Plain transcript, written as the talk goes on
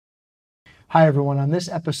Hi, everyone. On this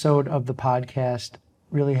episode of the podcast,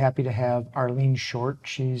 really happy to have Arlene Short.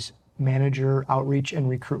 She's Manager, Outreach and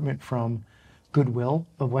Recruitment from Goodwill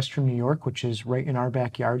of Western New York, which is right in our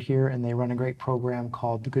backyard here, and they run a great program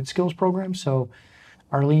called the Good Skills Program. So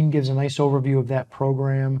Arlene gives a nice overview of that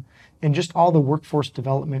program and just all the workforce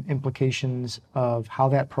development implications of how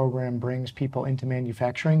that program brings people into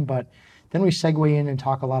manufacturing. But then we segue in and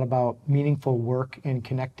talk a lot about meaningful work and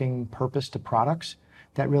connecting purpose to products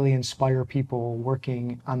that really inspire people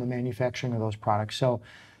working on the manufacturing of those products. So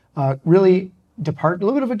really a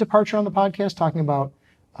little bit of a departure on the podcast, talking about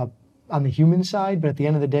on the human side, but at the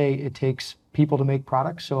end of the day, it takes people to make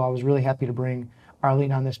products. So I was really happy to bring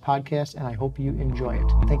Arlene on this podcast, and I hope you enjoy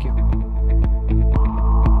it. Thank you.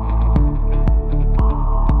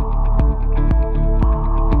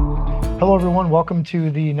 Hello, everyone. Welcome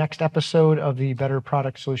to the next episode of the Better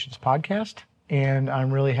Product Solutions podcast. And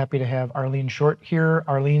I'm really happy to have Arlene Short here.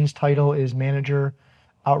 Arlene's title is Manager,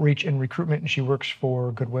 Outreach and Recruitment, and she works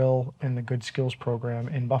for Goodwill in the Good Skills Program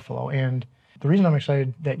in Buffalo. And the reason I'm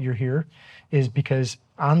excited that you're here is because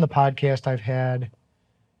on the podcast, I've had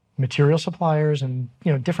material suppliers and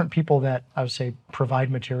different people that I would say provide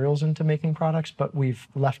materials into making products, but we've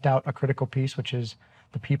left out a critical piece, which is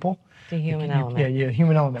the people. The human element. Yeah,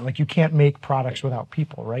 human element. Like you can't make products without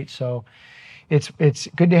people, right? So it's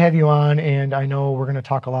good to have you on, and I know we're going to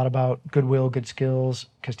talk a lot about Goodwill, Good Skills,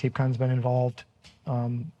 because TapeCon's been involved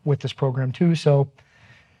with this program too. So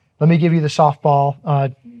let me give you the softball.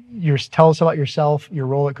 Tell us about yourself, your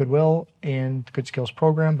role at Goodwill and Good Skills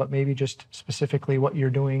program, but maybe just specifically what you're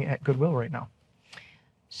doing at Goodwill right now.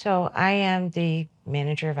 So I am the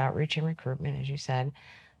Manager of Outreach and Recruitment, as you said.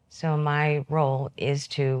 So my role is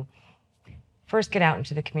to first get out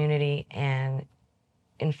into the community and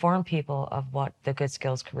inform people of what the Good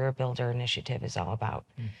Skills Career Builder initiative is all about.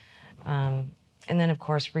 And then, of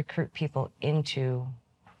course, recruit people into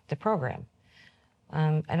the program.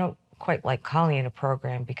 I don't quite like calling it a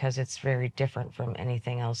program because it's very different from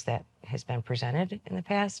anything else that has been presented in the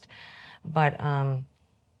past. But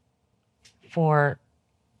for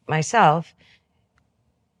myself,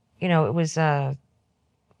 it was a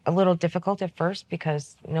little difficult at first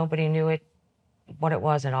because nobody knew what it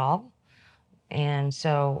was at all. And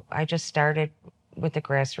so I just started with the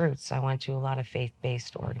grassroots. I went to a lot of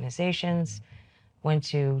faith-based organizations, went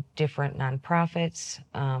to different nonprofits,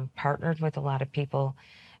 partnered with a lot of people.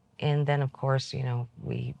 And then, of course,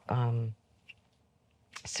 we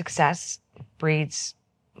success breeds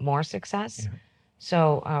more success. Yeah.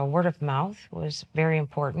 So word of mouth was very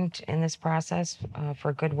important in this process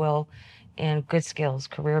for Goodwill and Good Skills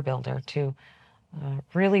Career Builder to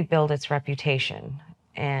really build its reputation.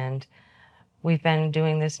 And we've been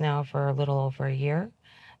doing this now for a little over a year,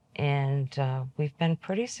 and we've been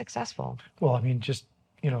pretty successful. Well, I mean, just,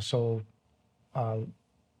 3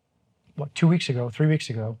 weeks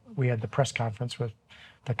ago, we had the press conference with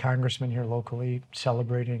the congressman here locally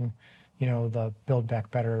celebrating, the Build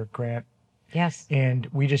Back Better grant. Yes. And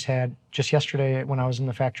we just yesterday when I was in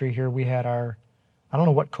the factory here, we had I don't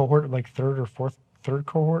know what cohort, like third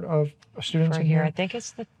cohort of students in here. I think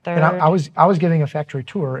it's the third. And I was giving a factory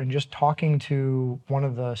tour and just talking to one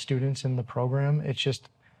of the students in the program. It's just,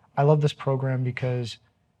 I love this program because,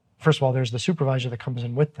 first of all, there's the supervisor that comes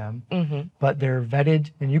in with them, but they're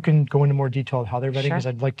vetted, and you can go into more detail of how they're vetted, because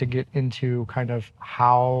I'd like to get into kind of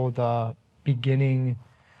how the beginning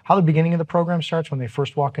of the program starts when they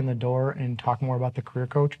first walk in the door, and talk more about the career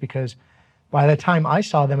coach, because by the time I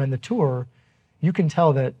saw them in the tour, you can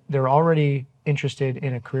tell that they're already interested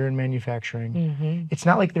in a career in manufacturing. It's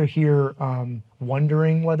not like they're here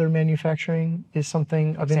wondering whether manufacturing is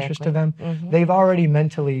something of interest to them. They've already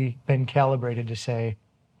mentally been calibrated to say,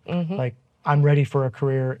 like, I'm ready for a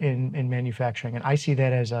career in manufacturing. And I see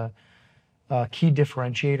that as a key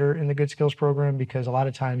differentiator in the Good Skills program, because a lot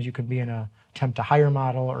of times you could be in a attempt to hire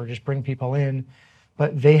model or just bring people in,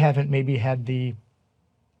 but they haven't maybe had the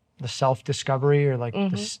self-discovery or like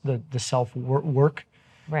the self-work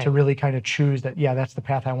to really kind of choose that, that's the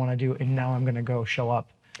path I want to do, and now I'm going to go show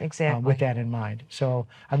up with that in mind. So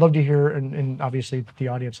I'd love to hear, and obviously the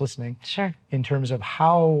audience listening, in terms of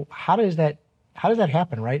how does that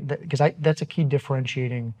happen, right? Because that's a key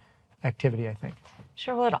differentiating activity, I think.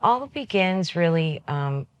 Sure. Well, it all begins really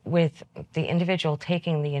with the individual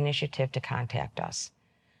taking the initiative to contact us.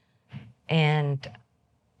 And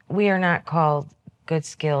we are not called Good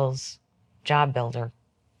Skills Job Builder.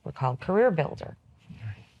 We're called Career Builder.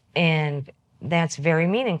 And that's very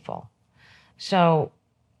meaningful. So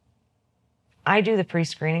I do the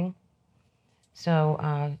pre-screening. So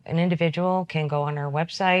an individual can go on our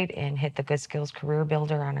website and hit the Good Skills Career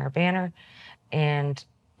Builder on our banner, and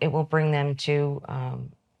it will bring them to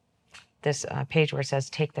this page where it says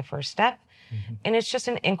take the first step. And it's just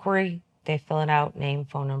an inquiry. They fill it out, name,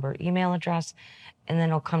 phone number, email address, and then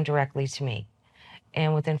it'll come directly to me.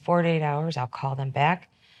 And within 48 hours, I'll call them back.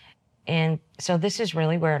 And so this is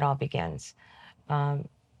really where it all begins. I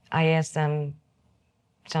ask them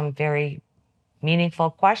some very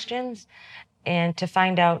meaningful questions and to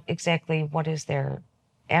find out exactly what is their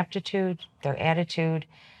aptitude, their attitude,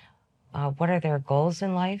 what are their goals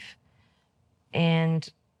in life, and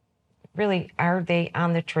really, are they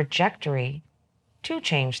on the trajectory to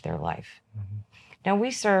change their life? Now,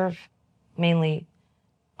 we serve mainly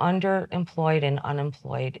underemployed and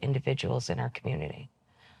unemployed individuals in our community.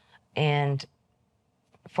 And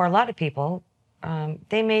for a lot of people,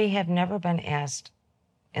 they may have never been asked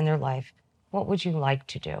in their life, what would you like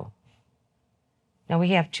to do? Now, we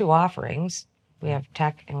have two offerings. We have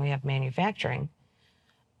tech and we have manufacturing.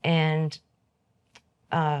 And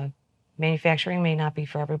manufacturing may not be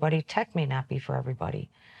for everybody. Tech may not be for everybody.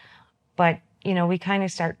 But, you know, we kind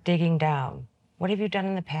of start digging down. What have you done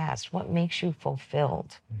in the past? What makes you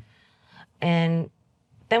fulfilled? And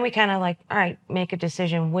then we kind of like, all right, make a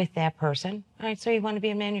decision with that person. All right, so you want to be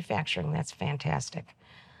in manufacturing. That's fantastic.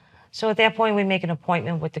 So at that point, we make an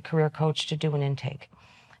appointment with the career coach to do an intake.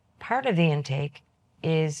 Part of the intake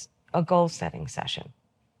is a goal setting session.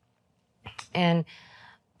 And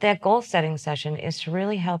that goal setting session is to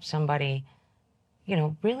really help somebody, you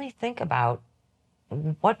know, really think about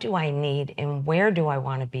what do I need and where do I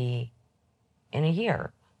want to be in a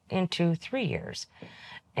year, in 2-3 years.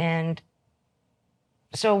 And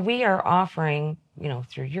so we are offering, you know,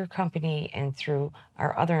 through your company and through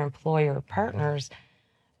our other employer partners,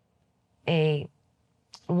 a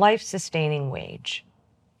life-sustaining wage.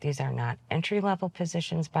 These are not entry-level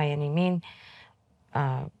positions by any means.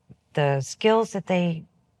 The skills that they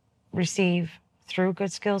receive through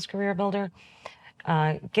Good Skills Career Builder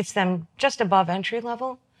gets them just above entry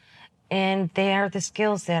level, and they are the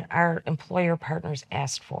skills that our employer partners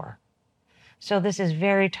ask for. So this is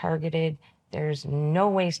very targeted. There's no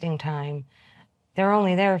wasting time. They're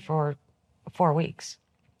only there for 4 weeks.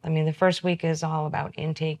 I mean, the first week is all about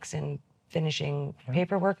intakes and finishing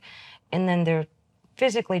paperwork, and then they're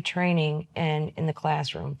physically training and in the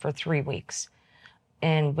classroom for 3 weeks.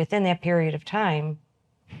 And within that period of time,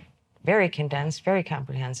 very condensed, very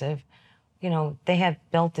comprehensive, you know, they have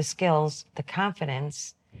built the skills, the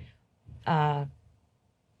confidence to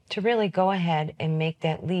really go ahead and make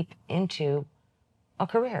that leap into a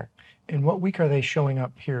career. And what week are they showing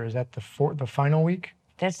up here? Is that the final week?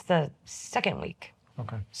 That's the second week.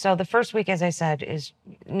 Okay. So the first week, as I said, is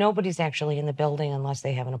nobody's actually in the building unless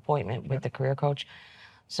they have an appointment with the career coach.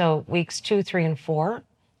 So weeks 2, 3, and 4,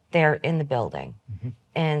 they're in the building.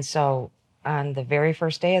 And so on the very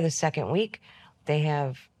first day of the second week, they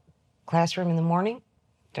have classroom in the morning.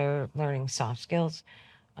 They're learning soft skills,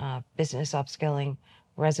 business upskilling,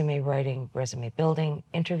 resume writing, resume building,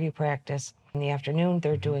 interview practice. In the afternoon,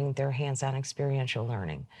 they're doing their hands-on experiential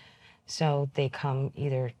learning. So they come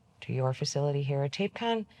either to your facility here at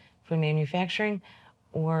TapeCon for manufacturing,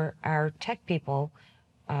 or our tech people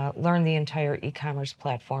learn the entire e-commerce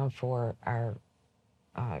platform for our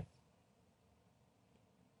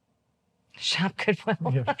Shop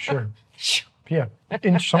Goodwill. Yeah, sure. Yeah,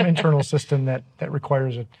 some internal system that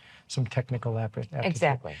requires some technical aptitude.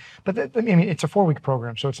 Exactly. But I mean, it's a 4-week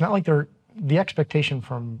program, so it's not like the expectation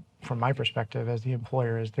from my perspective as the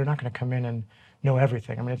employer is they're not going to come in and know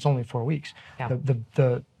everything. I mean, it's only 4 weeks. Yeah.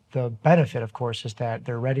 The benefit, of course, is that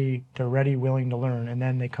they're ready, willing to learn, and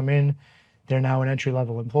then they come in. They're now an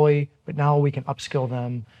entry-level employee, but now we can upskill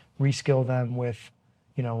them, reskill them with,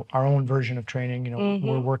 you know, our own version of training. You know,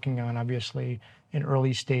 we're working on obviously an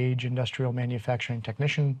early stage industrial manufacturing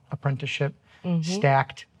technician apprenticeship,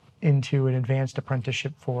 stacked into an advanced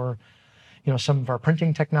apprenticeship for, you know, some of our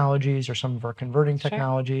printing technologies or some of our converting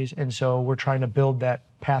technologies. And so we're trying to build that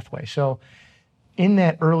pathway. So in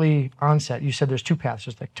that early onset, you said there's 2 paths.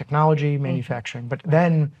 There's like technology, manufacturing, but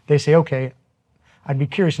then they say, okay, I'd be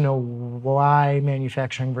curious to know why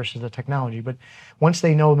manufacturing versus the technology. But once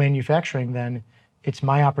they know manufacturing, then it's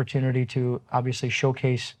my opportunity to obviously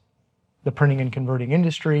showcase the printing and converting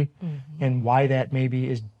industry and why that maybe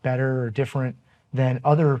is better or different than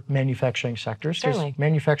other manufacturing sectors. Because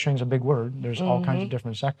manufacturing is a big word. There's all kinds of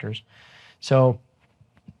different sectors. So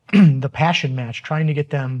the passion match, trying to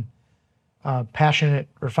get them passionate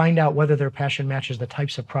or find out whether their passion matches the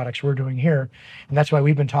types of products we're doing here. And that's why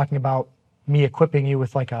we've been talking about me equipping you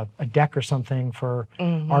with like a deck or something for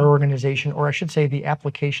our organization, or I should say the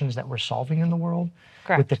applications that we're solving in the world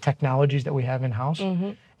with the technologies that we have in house,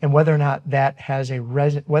 and whether or not that has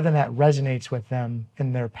whether that resonates with them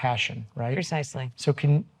in their passion, right? Precisely. So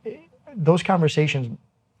those conversations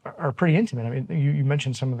are pretty intimate. I mean, you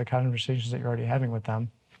mentioned some of the conversations that you're already having with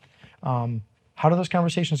them. How do those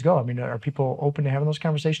conversations go? I mean, are people open to having those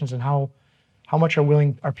conversations, and how much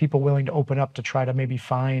are people willing to open up to try to maybe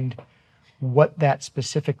find what that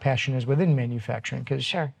specific passion is within manufacturing? Because,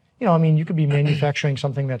 Sure. you know, I mean, you could be manufacturing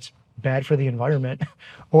something that's bad for the environment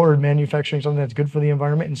or manufacturing something that's good for the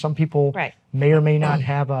environment. And some people may or may not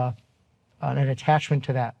have an attachment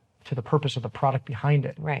to the purpose of the product behind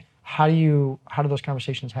it. Right. How do those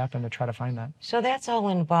conversations happen to try to find that? So that's all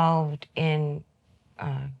involved in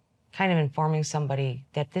kind of informing somebody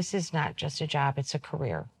that this is not just a job, it's a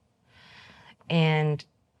career. And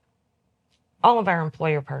all of our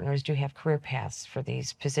employer partners do have career paths for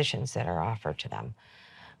these positions that are offered to them.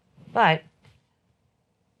 But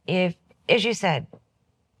if, as you said,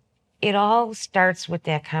 it all starts with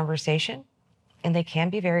that conversation, and they can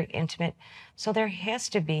be very intimate. So there has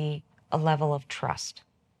to be a level of trust.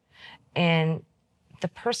 And the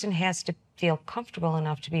person has to feel comfortable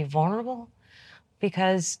enough to be vulnerable,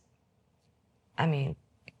 because, I mean,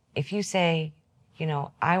 if you say, you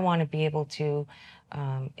know, I want to be able to,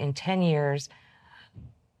 in 10 years,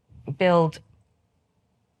 build,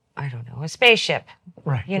 I don't know, a spaceship,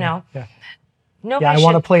 right? You know? Yeah. Nobody I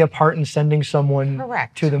want to play a part in sending someone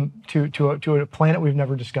Correct. to a planet we've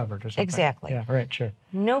never discovered or something. Exactly. Yeah, right, sure.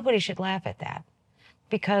 Nobody should laugh at that,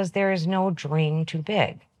 because there is no dream too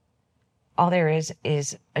big. All there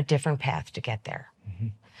is a different path to get there.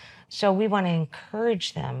 So we want to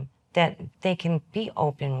encourage them that they can be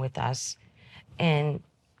open with us. And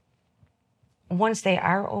once they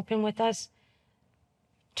are open with us,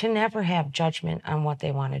 to never have judgment on what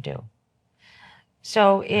they want to do.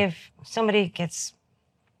 So if somebody gets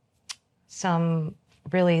some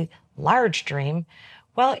really large dream,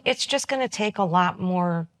 well, it's just going to take a lot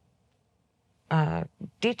more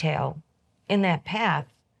detail in that path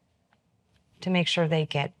to make sure they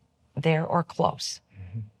get there or close.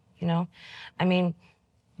 You know, I mean,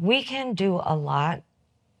 we can do a lot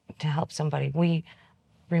to help somebody. We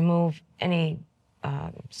remove any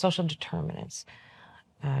social determinants.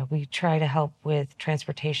 We try to help with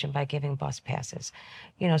transportation by giving bus passes.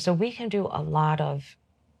 You know, so we can do a lot of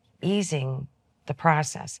easing the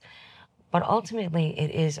process. But ultimately,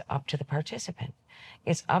 it is up to the participant.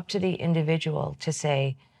 It's up to the individual to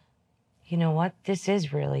say, you know what, this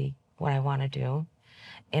is really what I want to do.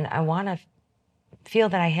 And I want to feel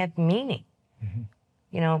that I have meaning.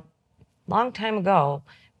 You know, long time ago,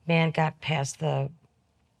 man got past the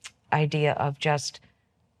idea of just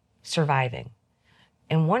surviving.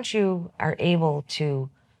 And once you are able to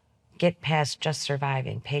get past just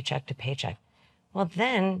surviving, paycheck to paycheck, well,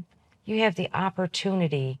 then you have the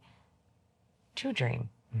opportunity to dream.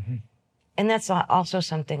 And that's also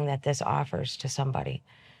something that this offers to somebody.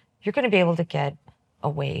 You're going to be able to get a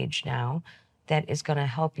wage now that is going to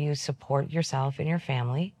help you support yourself and your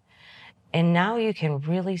family. And now you can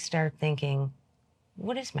really start thinking,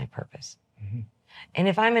 what is my purpose? And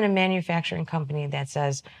if I'm in a manufacturing company that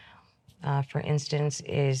says, for instance,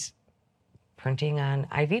 is printing on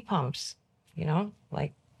IV pumps, you know,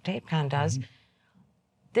 like TapeCon does,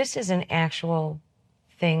 this is an actual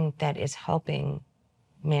thing that is helping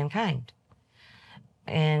mankind.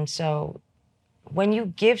 And so when you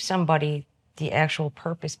give somebody the actual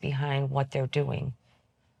purpose behind what they're doing,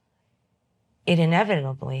 it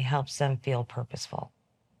inevitably helps them feel purposeful.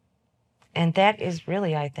 And that is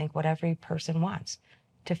really, I think, what every person wants,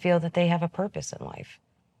 to feel that they have a purpose in life.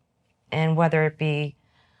 And whether it be,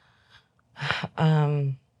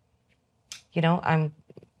 you know, I'm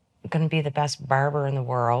going to be the best barber in the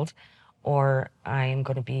world, or I'm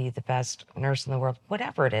going to be the best nurse in the world,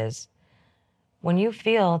 whatever it is, when you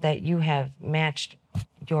feel that you have matched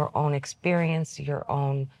your own experience, your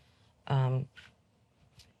own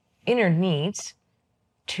inner needs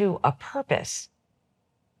to a purpose,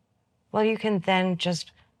 well, you can then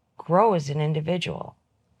just grow as an individual.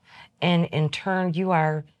 And in turn, you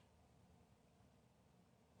are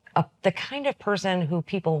the kind of person who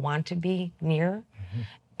people want to be near.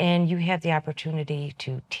 And you have the opportunity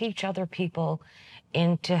to teach other people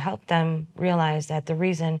and to help them realize that the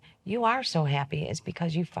reason you are so happy is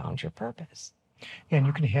because you found your purpose. And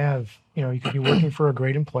you can have, you know, you could be working for a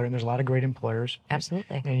great employer, and there's a lot of great employers.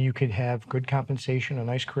 Absolutely. And you could have good compensation, a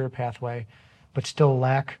nice career pathway, but still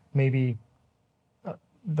lack maybe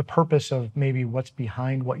the purpose of maybe what's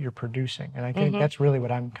behind what you're producing. And I think that's really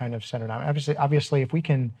what I'm kind of centered on. Obviously, if we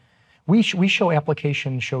can we show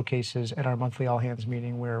application showcases at our monthly all hands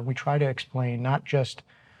meeting where we try to explain not just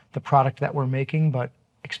the product that we're making, but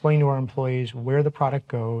explain to our employees where the product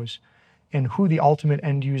goes and who the ultimate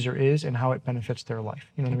end user is and how it benefits their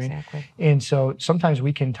life. You know what Exactly. I mean? And so sometimes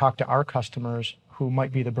we can talk to our customers who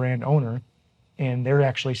might be the brand owner and they're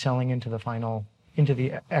actually selling into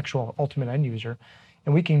the actual ultimate end user.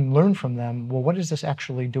 And we can learn from them, well, what is this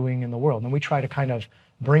actually doing in the world? And we try to kind of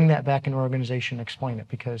bring that back into our organization and explain it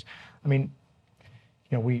because, I mean,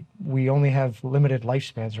 you know, we only have limited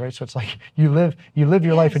lifespans, right? So it's like you live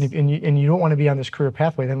your life and you don't want to be on this career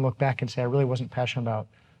pathway, then look back and say, I really wasn't passionate about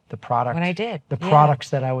the product. What I did. The products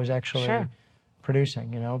that I was actually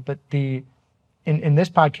producing, you know. But in this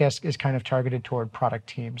podcast is kind of targeted toward product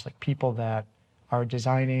teams, like people that are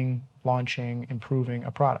designing, launching, improving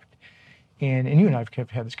a product. And you and I have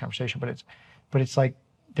had this conversation, but it's like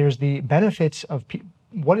there's the benefits of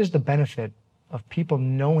what is the benefit of people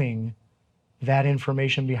knowing that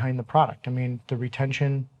information behind the product? I mean, the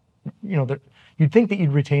retention, you know, you'd think that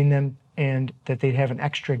you'd retain them and that they'd have an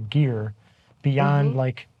extra gear beyond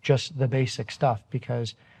like just the basic stuff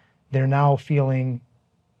because they're now feeling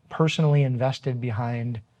personally invested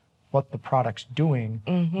behind what the product's doing,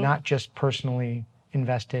 not just personally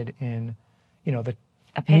invested in, you know,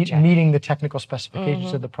 meeting the technical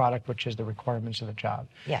specifications of the product, which is the requirements of the job.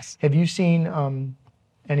 Yes. Have you seen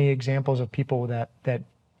any examples of people that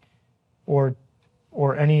or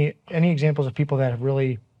any examples of people that have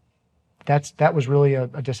really that was really a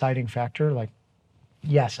deciding factor? Like,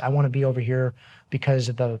 yes, I want to be over here because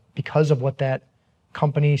of what that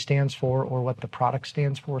company stands for or what the product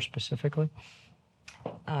stands for specifically?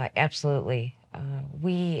 Absolutely.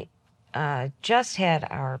 We just had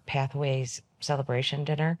our Pathways celebration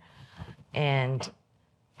dinner, and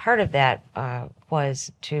part of that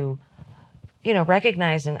was to, you know,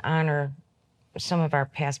 recognize and honor some of our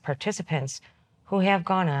past participants who have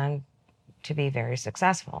gone on to be very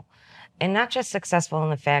successful. And not just successful in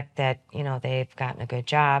the fact that, you know, they've gotten a good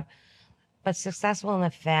job, but successful in the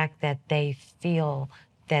fact that they feel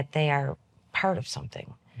that they are part of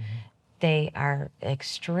something. They are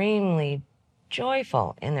extremely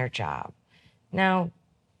joyful in their job. Now,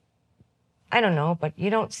 I don't know, but you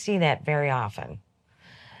don't see that very often.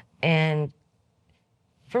 And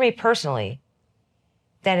for me personally,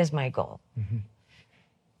 that is my goal,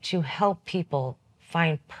 to help people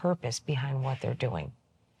find purpose behind what they're doing.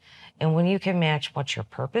 And when you can match what your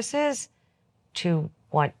purpose is to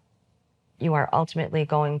what you are ultimately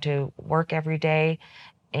going to work every day,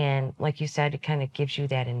 and like you said, it kind of gives you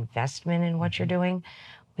that investment in what you're doing.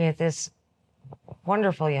 We had this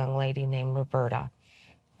wonderful young lady named Roberta,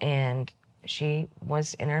 and she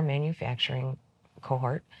was in our manufacturing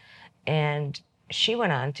cohort, and she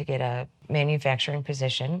went on to get a manufacturing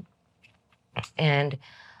position. And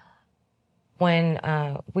when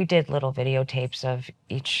we did little videotapes of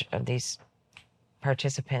each of these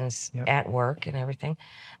participants at work and everything,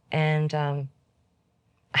 and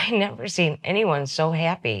I never seen anyone so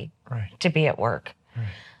happy to be at work.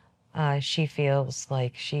 She feels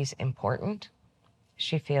like she's important.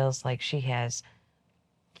 She feels like she has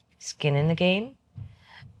skin in the game.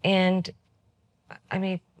 And I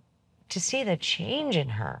mean, to see the change in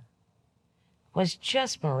her was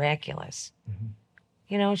just miraculous.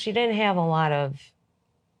 You know, she didn't have a lot of,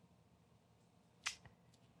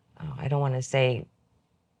 I don't want to say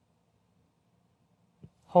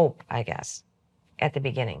hope, I guess, at the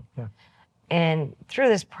beginning. And through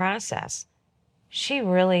this process, she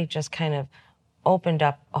really just kind of opened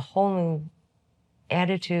up a whole new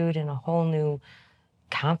attitude and a whole new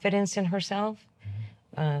confidence in herself.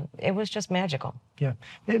 It was just magical. Yeah,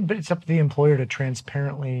 but it's up to the employer to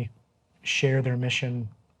transparently share their mission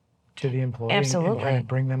to the employee and kind of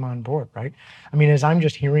bring them on board, right? I mean, as I'm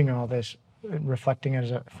just hearing all this, reflecting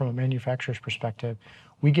from a manufacturer's perspective,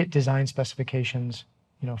 we get design specifications,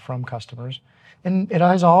 you know, from customers, and it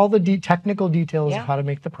has all the technical details of how to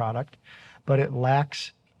make the product, but it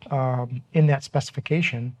lacks in that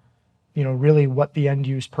specification, you know, really what the end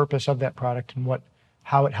use purpose of that product and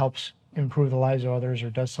how it helps improve the lives of others or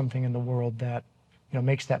does something in the world that, you know,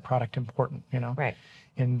 makes that product important, you know? Right.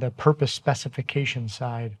 In the purpose specification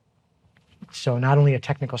side. So not only a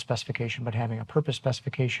technical specification, but having a purpose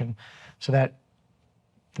specification so that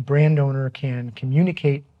the brand owner can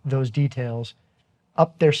communicate those details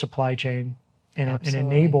up their supply chain and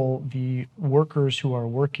enable the workers who are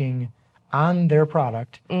working on their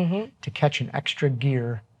product to catch an extra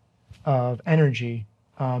gear of energy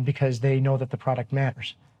because they know that the product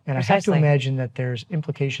matters. And I have to imagine that there's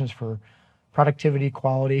implications for productivity,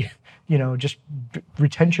 quality, just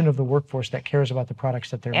retention of the workforce that cares about the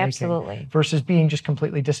products that they're making versus being just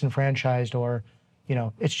completely disenfranchised or,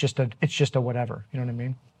 it's just a whatever, you know what I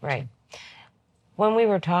mean? Right. When we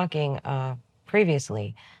were talking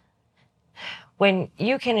previously, when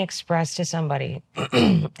you can express to somebody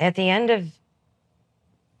at the end of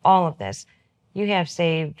all of this, you have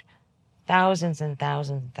saved thousands and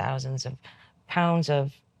thousands and thousands of pounds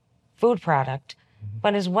of food product,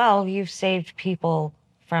 but as well, you've saved people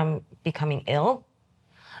from becoming ill.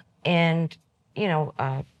 And,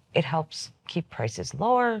 it helps keep prices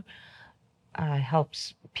lower,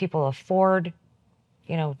 helps people afford,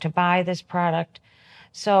 to buy this product.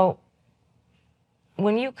 So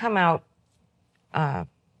when you come out,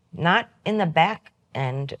 not in the back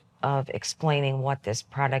end of explaining what this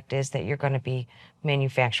product is that you're going to be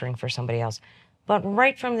manufacturing for somebody else, but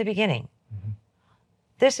right from the beginning,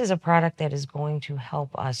 this is a product that is going to help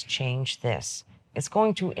us change this. It's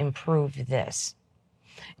going to improve this.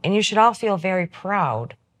 And you should all feel very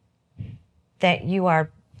proud that you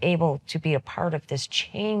are able to be a part of this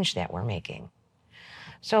change that we're making.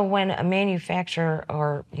 So when a manufacturer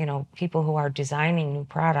or, people who are designing new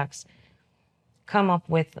products come up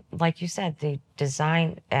with, like you said, the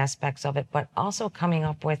design aspects of it, but also coming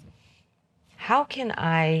up with, how can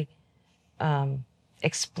I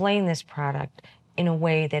explain this product in a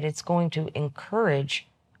way that it's going to encourage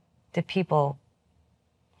the people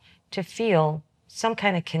to feel some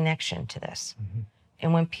kind of connection to this.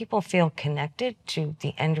 And when people feel connected to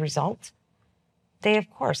the end result, they, of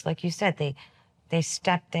course, like you said, they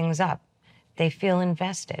step things up. They feel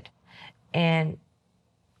invested. And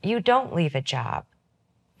you don't leave a job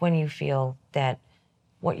when you feel that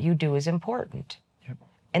what you do is important. Yep.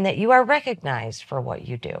 And that you are recognized for what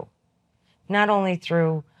you do. Not only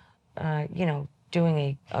through,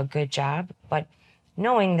 doing a good job, but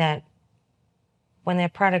knowing that when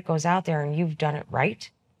that product goes out there and you've done it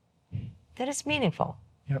right, that it's meaningful.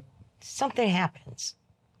 Yep. Something happens.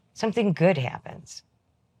 Something good happens.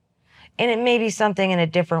 And it may be something in a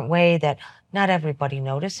different way that not everybody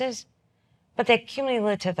notices, but the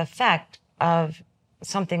cumulative effect of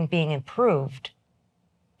something being improved.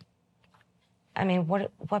 I mean,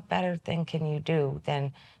 what better thing can you do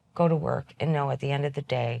than go to work and know at the end of the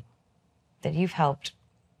day that you've helped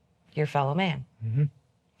your fellow man?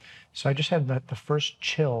 So I just had the first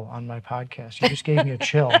chill on my podcast. You just gave me a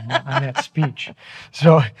chill on that speech.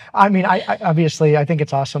 So, I mean, I obviously, I think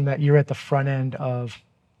it's awesome that you're at the front end of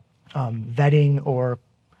vetting, or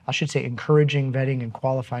I should say encouraging vetting and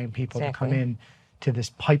qualifying people to come in to this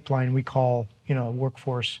pipeline we call,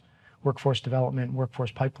 workforce development,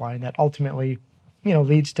 workforce pipeline that ultimately,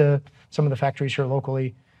 leads to some of the factories here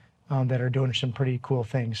locally that are doing some pretty cool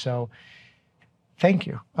things. So thank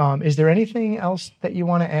you. Is there anything else that you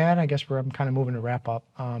want to add? I guess I'm kind of moving to wrap up.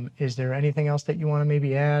 Is there anything else that you want to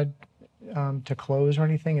maybe add to close or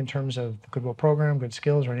anything in terms of the Goodwill program, good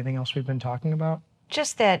skills, or anything else we've been talking about?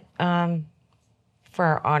 Just that for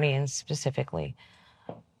our audience specifically,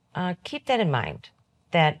 keep that in mind,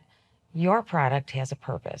 that your product has a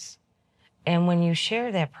purpose. And when you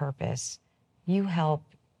share that purpose, you help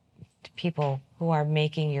people who are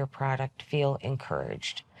making your product feel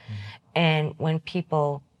encouraged. And when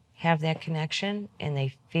people have that connection and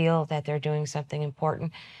they feel that they're doing something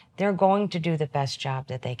important, they're going to do the best job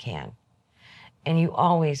that they can. And you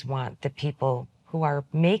always want the people who are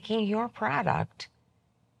making your product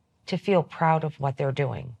to feel proud of what they're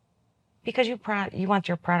doing, because you want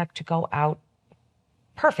your product to go out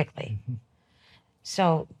perfectly.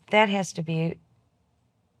 So that has to be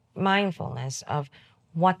mindfulness of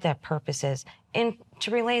what that purpose is, and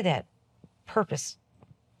to relay that purpose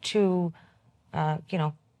to, up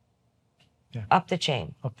the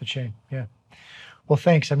chain. Up the chain, yeah. Well,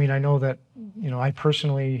 thanks. I mean, I know that, I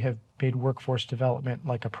personally have made workforce development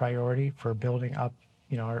like a priority for building up,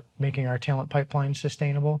 making our talent pipeline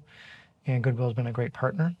sustainable. And Goodwill's been a great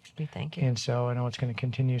partner. Thank you. And so I know it's going to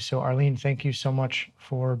continue. So Arlene, thank you so much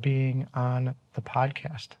for being on the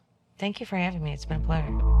podcast. Thank you for having me. It's been a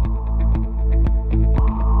pleasure.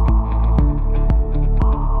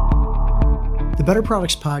 The Better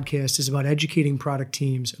Products Podcast is about educating product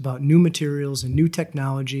teams about new materials and new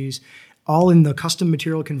technologies, all in the custom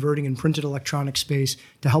material converting and printed electronic space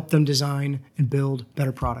to help them design and build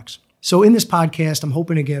better products. So in this podcast, I'm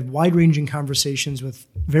hoping to get wide-ranging conversations with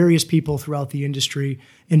various people throughout the industry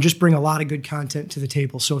and just bring a lot of good content to the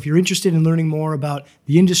table. So if you're interested in learning more about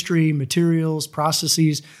the industry, materials,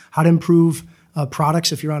 processes, how to improve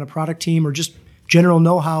products if you're on a product team, or just general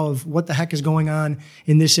know-how of what the heck is going on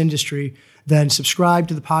in this industry, then subscribe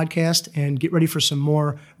to the podcast and get ready for some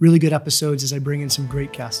more really good episodes as I bring in some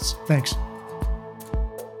great guests. Thanks.